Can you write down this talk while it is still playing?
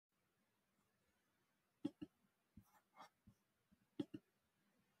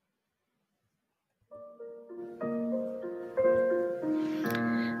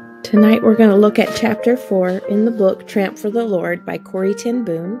Tonight we're going to look at Chapter 4 in the book Tramp for the Lord by Corrie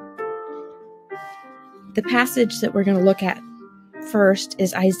Boone. The passage that we're going to look at first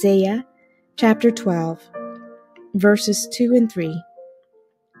is Isaiah chapter 12, verses 2 and 3.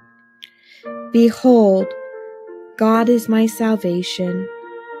 Behold, God is my salvation.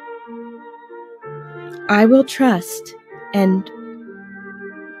 I will trust and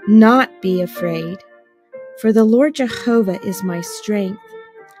not be afraid, for the Lord Jehovah is my strength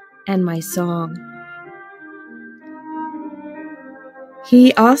and my song.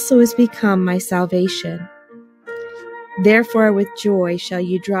 He also has become my salvation. Therefore with joy shall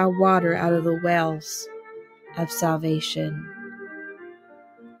you draw water out of the wells of salvation.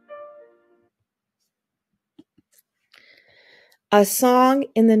 A song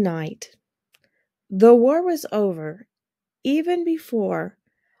in the night. The war was over. Even before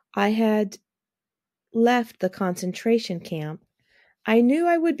I had left the concentration camp, I knew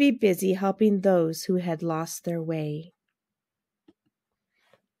I would be busy helping those who had lost their way.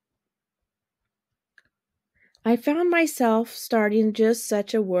 I found myself starting just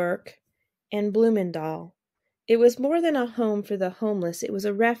such a work in Bloomingdale. It was more than a home for the homeless. It was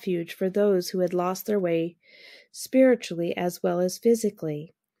a refuge for those who had lost their way spiritually as well as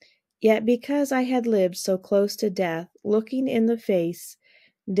physically. Yet because I had lived so close to death, looking in the face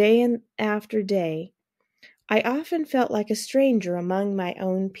day after day, I often felt like a stranger among my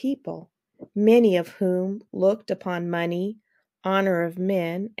own people, many of whom looked upon money, honor of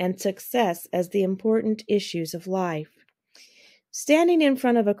men, and success as the important issues of life. Standing in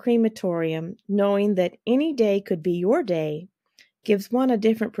front of a crematorium, knowing that any day could be your day, gives one a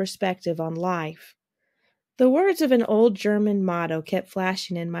different perspective on life. The words of an old German motto kept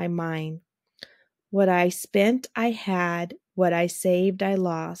flashing in my mind. What I spent, I had. What I saved, I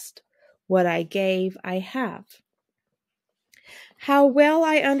lost. What I gave, I have. How well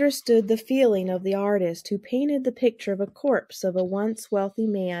I understood the feeling of the artist who painted the picture of a corpse of a once wealthy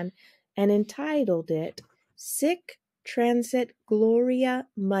man and entitled it Sic Transit Gloria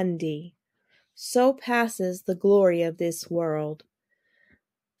Mundi. So passes the glory of this world.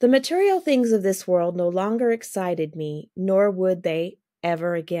 The material things of this world no longer excited me, nor would they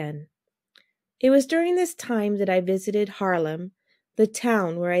ever again. It was during this time that I visited Haarlem, the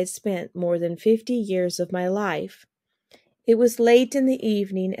town where I had spent more than 50 years of my life. It was late in the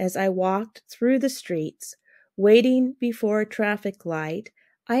evening as I walked through the streets, waiting before a traffic light.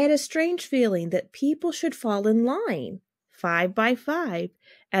 I had a strange feeling that people should fall in line, 5 by 5,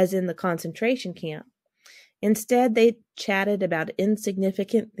 as in the concentration camp. Instead, they chatted about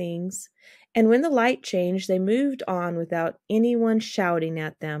insignificant things, and when the light changed, they moved on without anyone shouting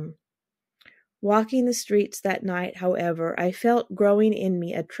at them. Walking the streets that night, however, I felt growing in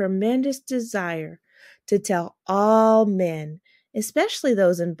me a tremendous desire to tell all men, especially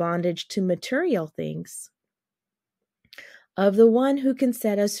those in bondage to material things, of the one who can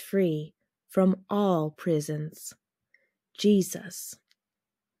set us free from all prisons, Jesus.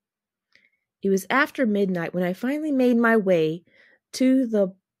 It was after midnight when I finally made my way to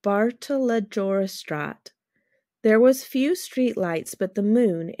the Bartolajorstraat. There was few street lights, but the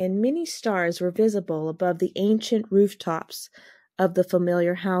moon and many stars were visible above the ancient rooftops of the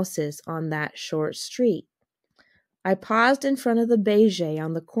familiar houses on that short street. I paused in front of the Beige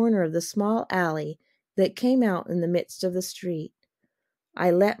on the corner of the small alley that came out in the midst of the street.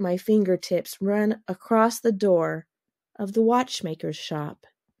 I let my fingertips run across the door of the watchmaker's shop.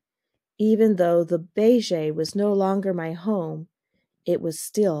 Even though the Beige was no longer my home, it was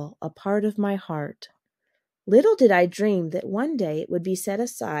still a part of my heart. Little did I dream that one day it would be set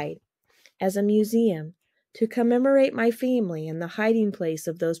aside as a museum to commemorate my family and the hiding place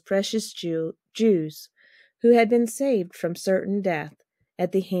of those precious Jews who had been saved from certain death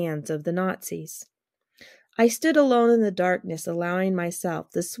at the hands of the Nazis. I stood alone in the darkness, allowing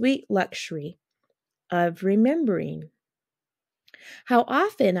myself the sweet luxury of remembering how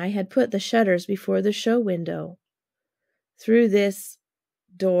often I had put the shutters before the show window. Through this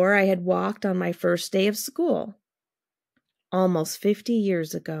door I had walked on my first day of school, almost 50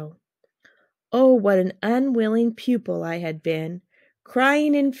 years ago. Oh, what an unwilling pupil I had been,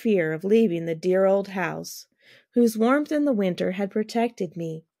 crying in fear of leaving the dear old house, whose warmth in the winter had protected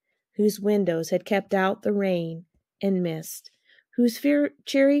me, whose windows had kept out the rain and mist, whose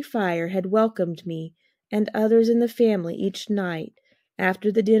cheery fire had welcomed me and others in the family each night after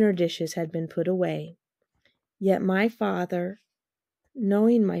the dinner dishes had been put away. Yet my father,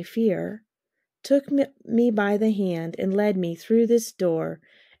 knowing my fear, took me by the hand and led me through this door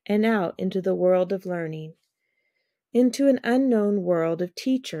and out into the world of learning, into an unknown world of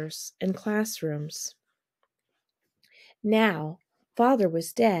teachers and classrooms. Now, Father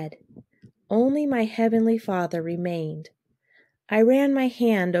was dead. Only my Heavenly Father remained. I ran my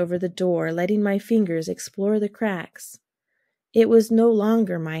hand over the door, letting my fingers explore the cracks. It was no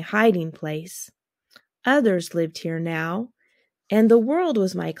longer my hiding place. Others lived here now, and the world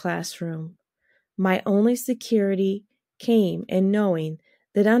was my classroom. My only security came in knowing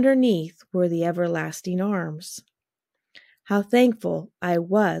that underneath were the everlasting arms. How thankful I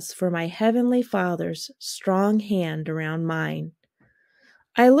was for my Heavenly Father's strong hand around mine.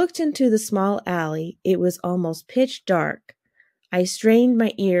 I looked into the small alley. It was almost pitch dark. I strained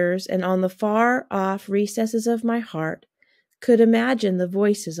my ears, and on the far-off recesses of my heart could imagine the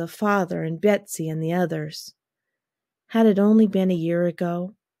voices of Father and Betsy and the others. Had it only been a year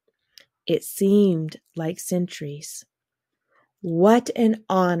ago? It seemed like centuries. What an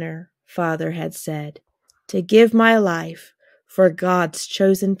honor, Father had said, to give my life for God's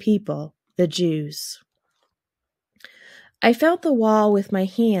chosen people, the Jews. I felt the wall with my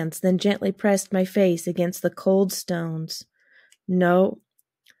hands, then gently pressed my face against the cold stones. No,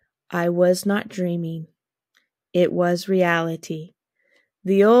 I was not dreaming. It was reality.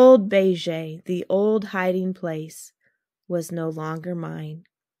 The old Beige, the old hiding place, was no longer mine.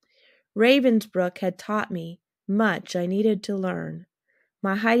 Ravensbrook had taught me much I needed to learn.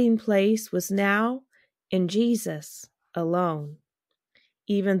 My hiding place was now in Jesus alone.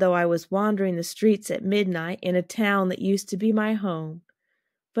 Even though I was wandering the streets at midnight in a town that used to be my home,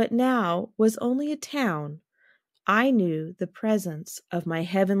 but now was only a town, I knew the presence of my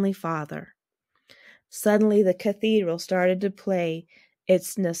Heavenly Father. Suddenly the cathedral started to play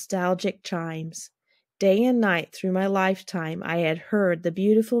its nostalgic chimes. Day and night through my lifetime I had heard the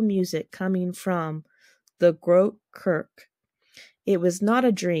beautiful music coming from the Grote Kerk. It was not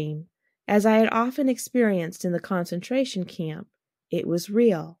a dream, as I had often experienced in the concentration camp. It was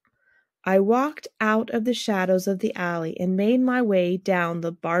real. I walked out of the shadows of the alley and made my way down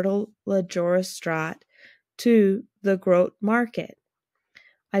the Bartolajora to the Grote Market.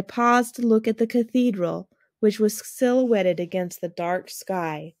 I paused to look at the cathedral, which was silhouetted against the dark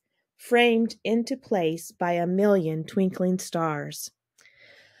sky, framed into place by a million twinkling stars.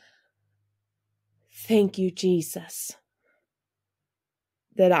 Thank you, Jesus,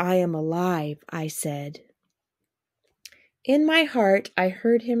 that I am alive, I said. In my heart I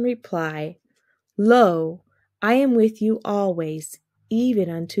heard him reply, Lo, I am with you always, even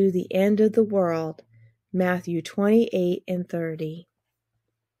unto the end of the world. Matthew 28:30.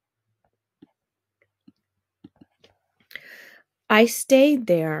 I stayed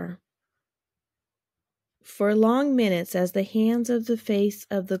there for long minutes as the hands of the face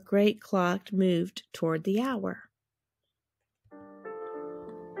of the great clock moved toward the hour.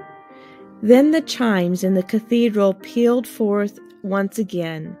 Then the chimes in the cathedral pealed forth once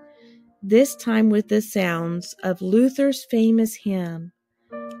again, this time with the sounds of Luther's famous hymn,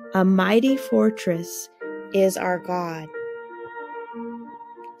 A Mighty Fortress is Our God.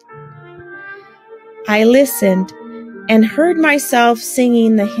 I listened and heard myself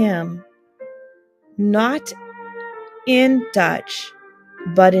singing the hymn, not in Dutch,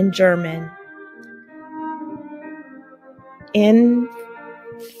 but in German. In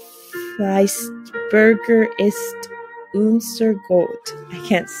Weisberger ist unser Gott.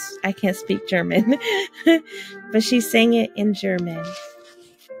 I can't speak German, but she sang it in German.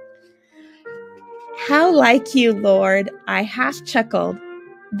 How like you, Lord, I half chuckled,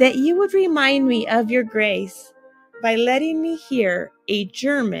 that you would remind me of your grace by letting me hear a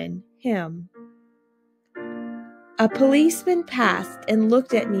German hymn. A policeman passed and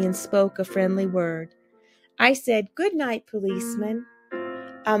looked at me and spoke a friendly word. I said, Good night, policeman.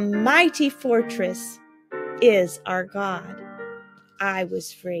 A mighty fortress is our God. I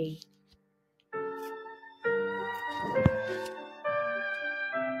was free.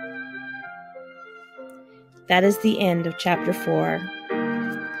 That is the end of chapter 4.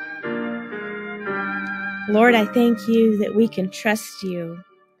 Lord, I thank you that we can trust you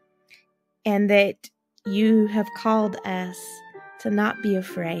and that you have called us to not be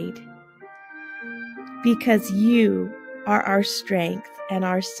afraid because you are our strength and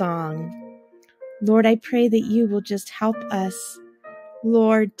our song. Lord, I pray that you will just help us,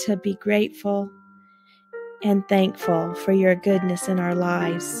 Lord, to be grateful and thankful for your goodness in our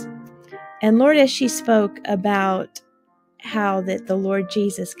lives. And Lord, as she spoke about how that the Lord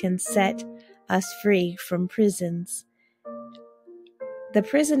Jesus can set us free from prisons, the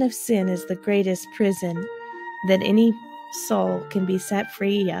prison of sin is the greatest prison that any soul can be set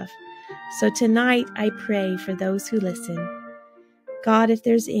free of. So tonight I pray for those who listen. God, if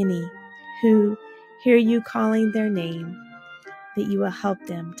there's any who hear you calling their name, that you will help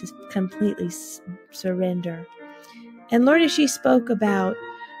them to completely surrender And Lord, as she spoke about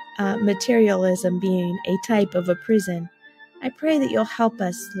materialism being a type of a prison, I pray that you'll help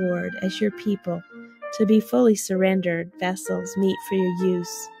us, Lord, as your people, to be fully surrendered vessels meet for your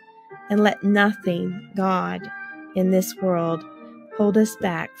use. And let nothing, God, in this world hold us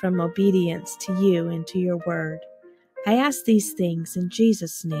back from obedience to you and to your word. I ask these things in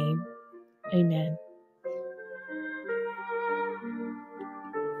Jesus' name. Amen.